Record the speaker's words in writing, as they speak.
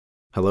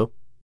Hello,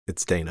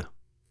 it's Dana,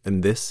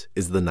 and this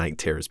is the Night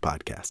Terrors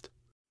Podcast.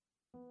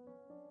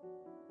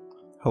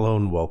 Hello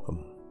and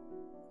welcome.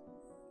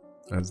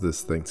 As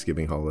this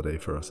Thanksgiving holiday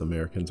for us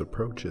Americans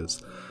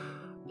approaches,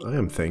 I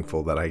am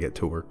thankful that I get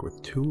to work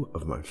with two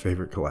of my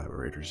favorite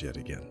collaborators yet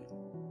again.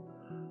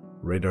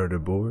 Radar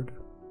DeBoard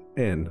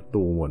and the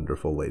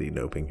wonderful Lady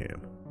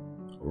Nopeingham.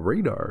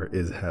 Radar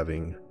is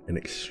having an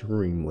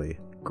extremely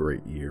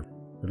great year.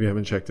 If you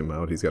haven't checked him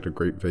out, he's got a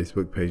great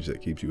Facebook page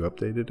that keeps you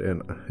updated,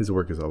 and his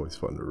work is always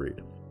fun to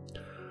read.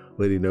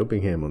 Lady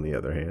Nopeingham, on the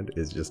other hand,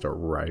 is just a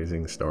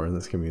rising star in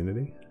this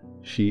community.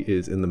 She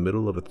is in the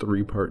middle of a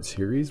 3-part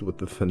series with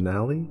the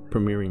finale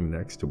premiering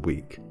next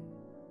week.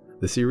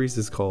 The series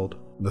is called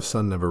The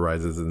Sun Never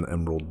Rises in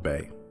Emerald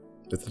Bay.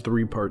 It's a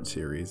 3-part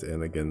series,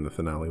 and again, the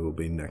finale will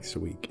be next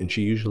week, and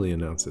she usually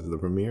announces the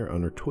premiere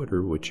on her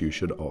Twitter, which you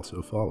should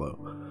also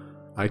follow.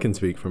 I can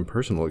speak from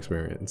personal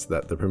experience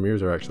that the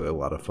premieres are actually a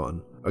lot of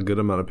fun. A good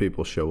amount of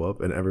people show up,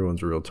 and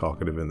everyone's real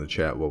talkative in the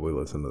chat while we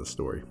listen to the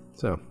story.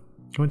 So,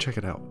 go and check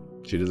it out.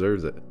 She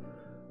deserves it.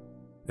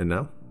 And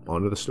now,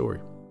 on to the story.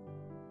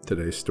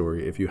 Today's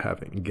story, if you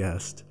haven't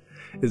guessed,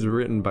 is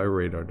written by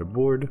Radar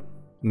DeBoard,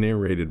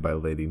 narrated by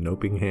Lady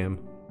Nopeingham,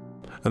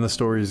 and the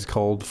story is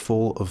called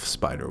Full of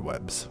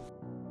Spiderwebs.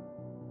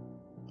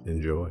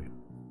 Enjoy.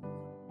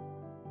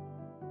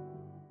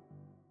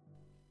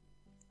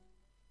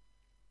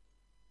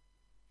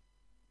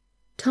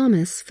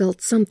 Thomas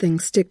felt something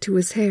stick to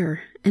his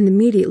hair and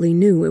immediately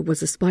knew it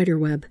was a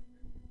spiderweb.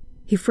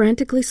 He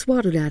frantically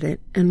swatted at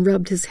it and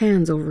rubbed his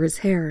hands over his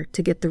hair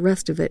to get the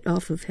rest of it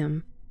off of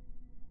him.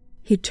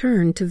 He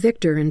turned to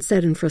Victor and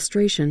said in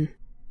frustration,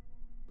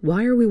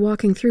 "Why are we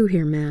walking through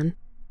here, man?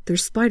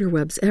 There's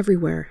spiderwebs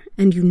everywhere,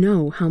 and you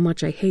know how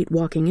much I hate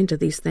walking into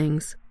these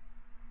things."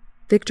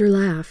 Victor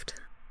laughed.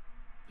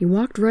 "You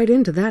walked right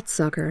into that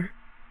sucker."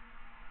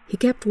 He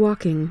kept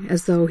walking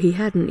as though he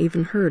hadn't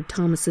even heard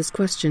Thomas's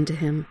question to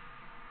him.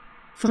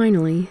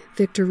 Finally,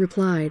 Victor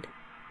replied,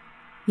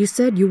 "You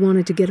said you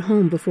wanted to get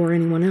home before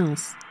anyone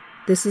else.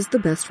 This is the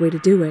best way to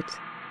do it.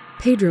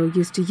 Pedro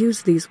used to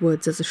use these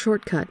woods as a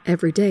shortcut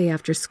every day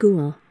after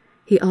school.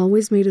 He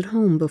always made it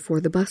home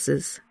before the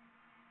buses."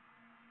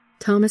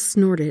 Thomas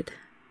snorted.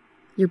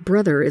 "Your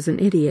brother is an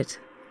idiot.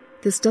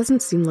 This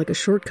doesn't seem like a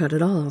shortcut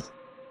at all."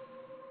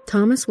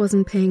 Thomas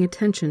wasn't paying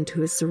attention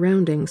to his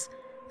surroundings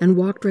and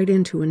walked right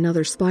into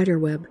another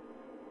spiderweb.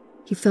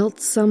 He felt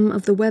some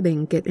of the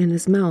webbing get in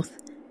his mouth,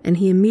 and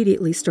he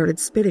immediately started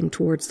spitting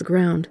towards the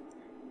ground.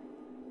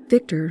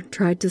 Victor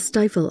tried to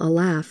stifle a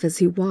laugh as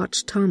he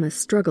watched Thomas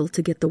struggle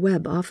to get the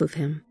web off of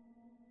him.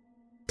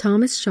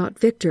 Thomas shot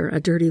Victor a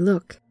dirty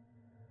look.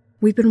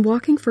 "We've been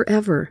walking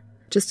forever.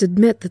 Just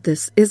admit that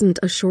this isn't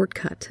a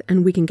shortcut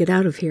and we can get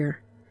out of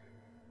here."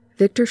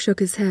 Victor shook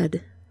his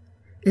head.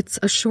 "It's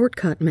a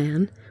shortcut,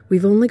 man.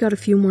 We've only got a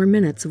few more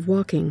minutes of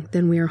walking,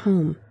 then we are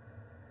home."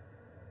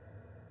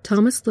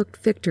 Thomas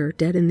looked Victor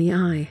dead in the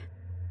eye.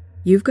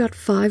 "You've got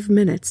 5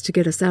 minutes to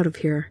get us out of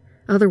here,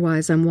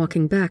 otherwise I'm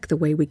walking back the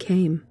way we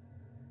came."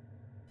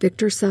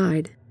 Victor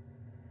sighed.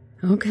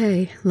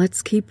 "Okay,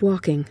 let's keep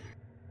walking."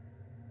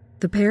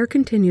 The pair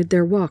continued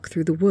their walk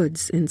through the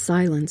woods in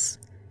silence.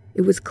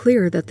 It was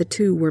clear that the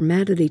two were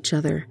mad at each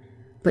other,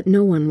 but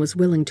no one was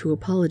willing to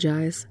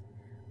apologize.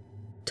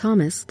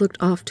 Thomas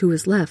looked off to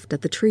his left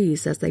at the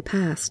trees as they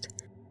passed.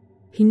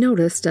 He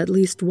noticed at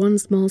least one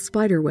small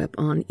spiderweb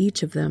on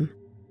each of them.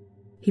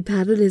 He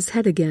patted his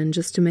head again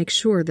just to make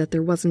sure that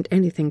there wasn't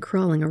anything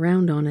crawling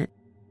around on it.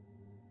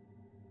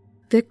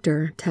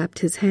 Victor tapped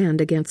his hand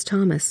against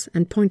Thomas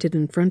and pointed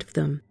in front of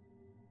them.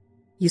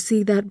 "You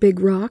see that big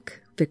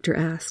rock?" Victor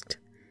asked.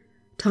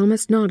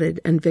 Thomas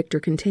nodded and Victor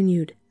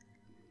continued.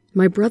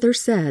 "My brother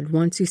said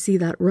once you see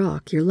that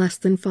rock, you're less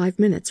than 5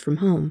 minutes from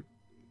home."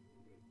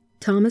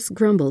 Thomas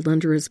grumbled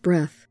under his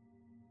breath.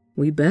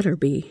 "We better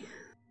be."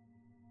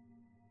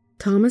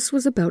 Thomas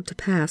was about to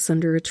pass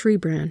under a tree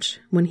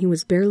branch when he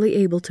was barely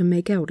able to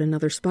make out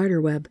another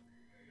spiderweb.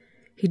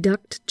 He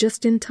ducked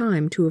just in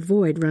time to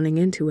avoid running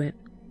into it.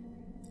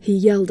 He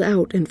yelled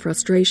out in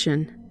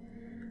frustration,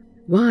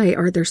 "Why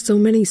are there so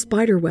many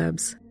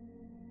spiderwebs?"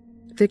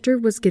 Victor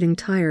was getting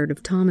tired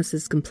of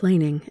Thomas's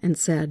complaining and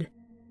said,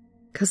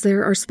 "'Cause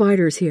there are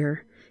spiders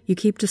here. You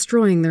keep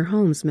destroying their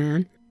homes,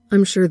 man.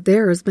 I'm sure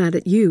they're as mad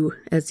at you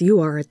as you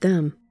are at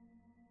them."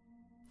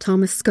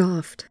 Thomas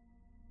scoffed.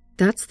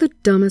 "That's the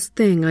dumbest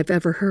thing I've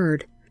ever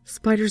heard.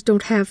 Spiders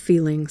don't have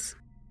feelings."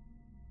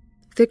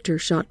 Victor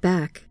shot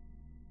back.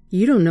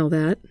 "You don't know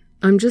that.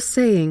 I'm just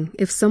saying,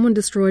 if someone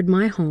destroyed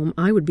my home,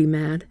 I would be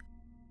mad."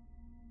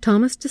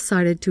 Thomas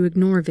decided to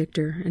ignore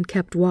Victor and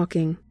kept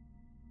walking.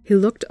 He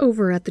looked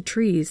over at the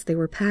trees they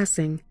were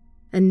passing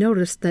and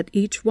noticed that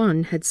each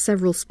one had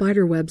several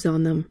spiderwebs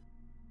on them.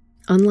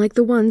 Unlike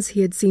the ones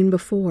he had seen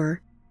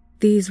before,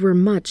 these were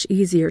much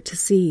easier to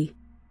see.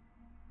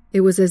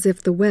 It was as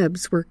if the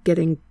webs were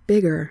getting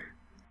bigger.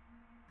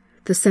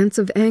 The sense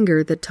of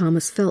anger that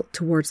Thomas felt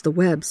towards the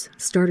webs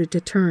started to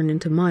turn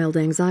into mild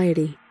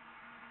anxiety.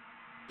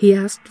 He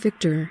asked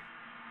Victor,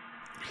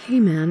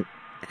 "Hey man,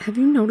 have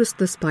you noticed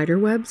the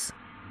spiderwebs?"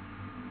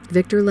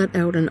 Victor let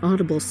out an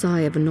audible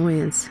sigh of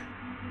annoyance.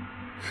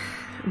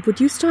 Would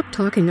you stop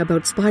talking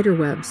about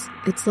spiderwebs?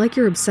 It's like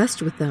you're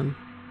obsessed with them.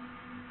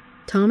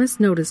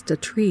 Thomas noticed a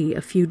tree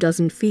a few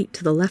dozen feet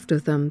to the left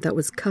of them that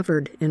was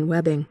covered in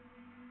webbing.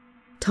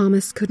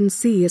 Thomas couldn't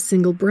see a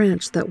single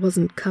branch that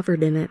wasn't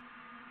covered in it.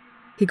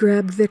 He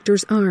grabbed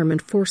Victor's arm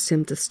and forced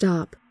him to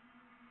stop.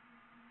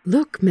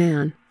 Look,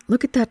 man,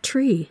 look at that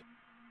tree.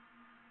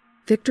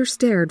 Victor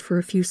stared for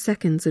a few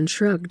seconds and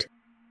shrugged.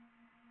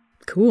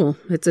 Cool,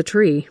 it's a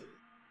tree.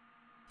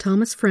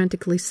 Thomas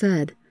frantically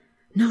said,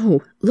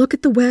 No, look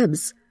at the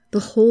webs. The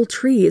whole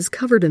tree is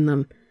covered in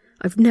them.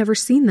 I've never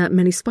seen that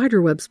many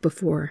spiderwebs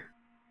before.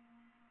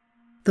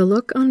 The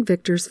look on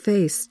Victor's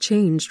face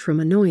changed from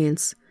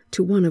annoyance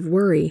to one of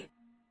worry.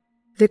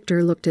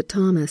 Victor looked at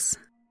Thomas.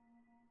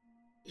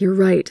 You're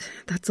right,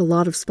 that's a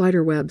lot of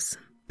spiderwebs,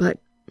 but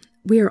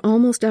we are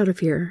almost out of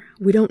here.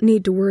 We don't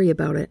need to worry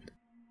about it.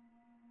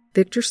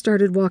 Victor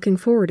started walking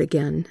forward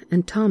again,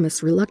 and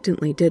Thomas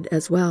reluctantly did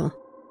as well.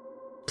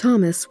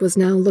 Thomas was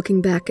now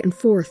looking back and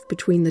forth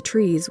between the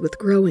trees with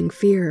growing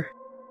fear.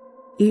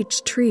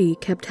 Each tree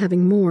kept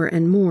having more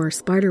and more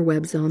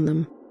spiderwebs on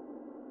them.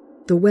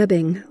 The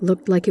webbing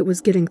looked like it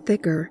was getting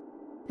thicker,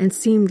 and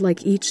seemed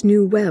like each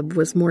new web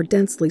was more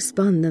densely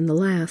spun than the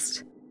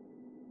last.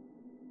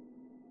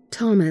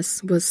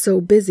 Thomas was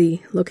so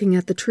busy looking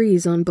at the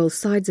trees on both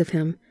sides of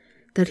him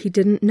that he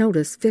didn't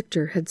notice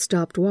Victor had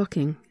stopped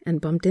walking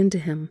and bumped into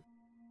him.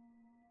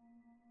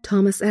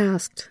 Thomas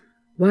asked,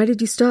 Why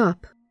did you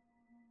stop?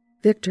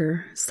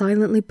 Victor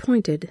silently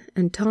pointed,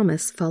 and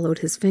Thomas followed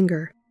his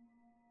finger.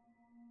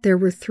 There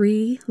were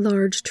 3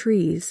 large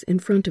trees in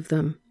front of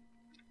them.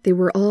 They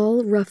were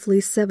all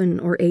roughly 7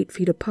 or 8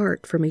 feet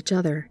apart from each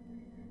other.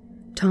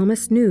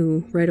 Thomas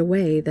knew right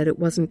away that it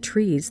wasn't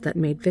trees that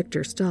made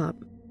Victor stop.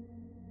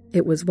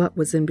 It was what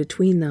was in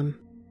between them.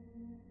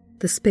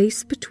 The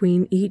space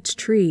between each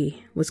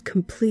tree was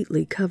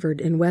completely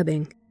covered in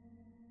webbing.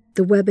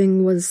 The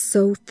webbing was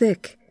so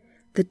thick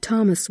that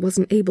Thomas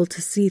wasn't able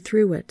to see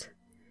through it.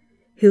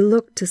 He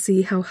looked to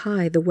see how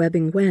high the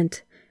webbing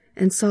went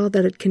and saw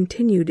that it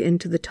continued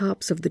into the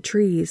tops of the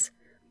trees.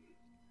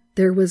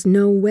 There was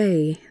no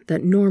way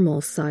that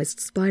normal-sized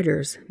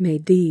spiders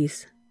made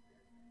these.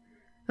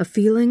 A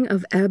feeling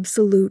of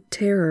absolute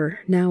terror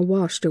now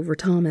washed over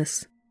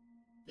Thomas.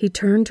 He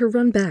turned to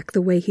run back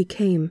the way he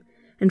came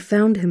and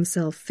found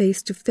himself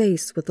face to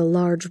face with a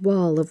large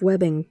wall of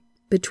webbing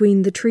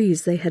between the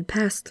trees they had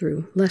passed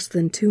through less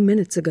than 2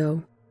 minutes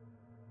ago.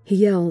 He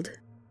yelled,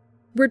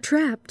 We're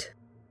trapped!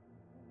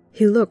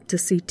 He looked to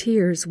see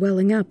tears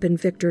welling up in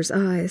Victor's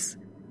eyes.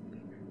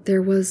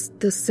 There was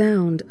the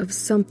sound of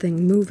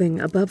something moving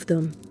above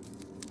them,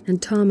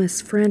 and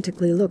Thomas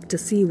frantically looked to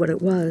see what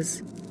it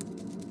was.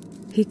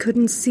 He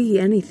couldn't see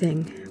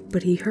anything,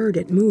 but he heard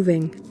it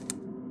moving.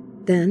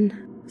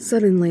 Then,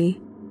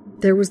 suddenly,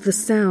 there was the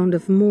sound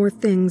of more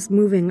things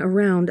moving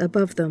around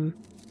above them.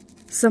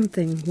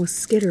 Something was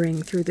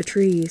skittering through the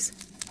trees.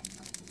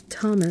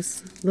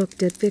 Thomas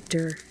looked at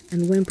Victor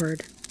and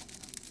whimpered.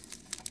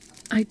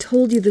 I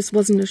told you this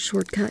wasn't a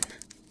shortcut.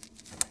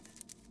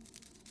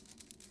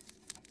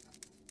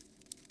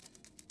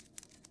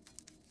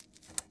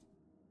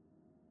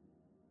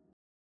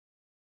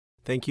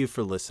 Thank you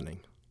for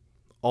listening.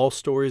 All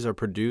stories are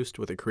produced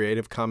with a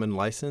Creative Commons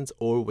license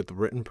or with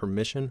written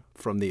permission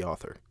from the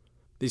author.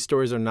 These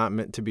stories are not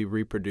meant to be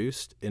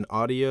reproduced in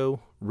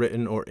audio,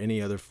 written, or any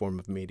other form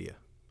of media.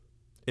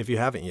 If you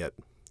haven't yet,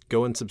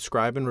 go and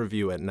subscribe and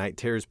review at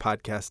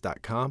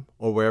nightterrorspodcast.com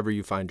or wherever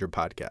you find your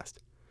podcast.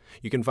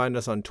 You can find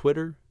us on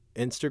Twitter,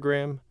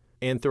 Instagram,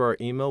 and through our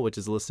email, which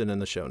is listed in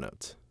the show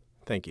notes.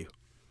 Thank you.